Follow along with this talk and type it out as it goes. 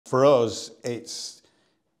For us, it's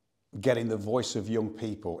getting the voice of young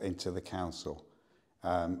people into the council.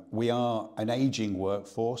 We are an ageing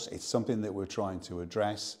workforce. It's something that we're trying to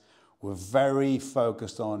address. We're very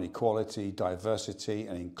focused on equality, diversity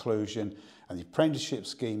and inclusion, and the apprenticeship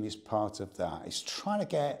scheme is part of that. It's trying to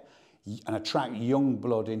get and attract young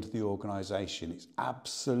blood into the organisation. It's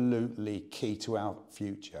absolutely key to our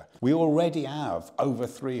future. We already have over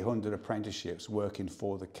 300 apprenticeships working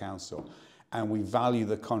for the council, and we value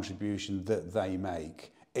the contribution that they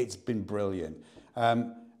make. It's been brilliant.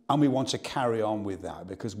 And we want to carry on with that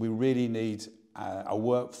because we really need a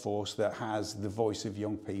workforce that has the voice of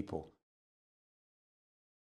young people.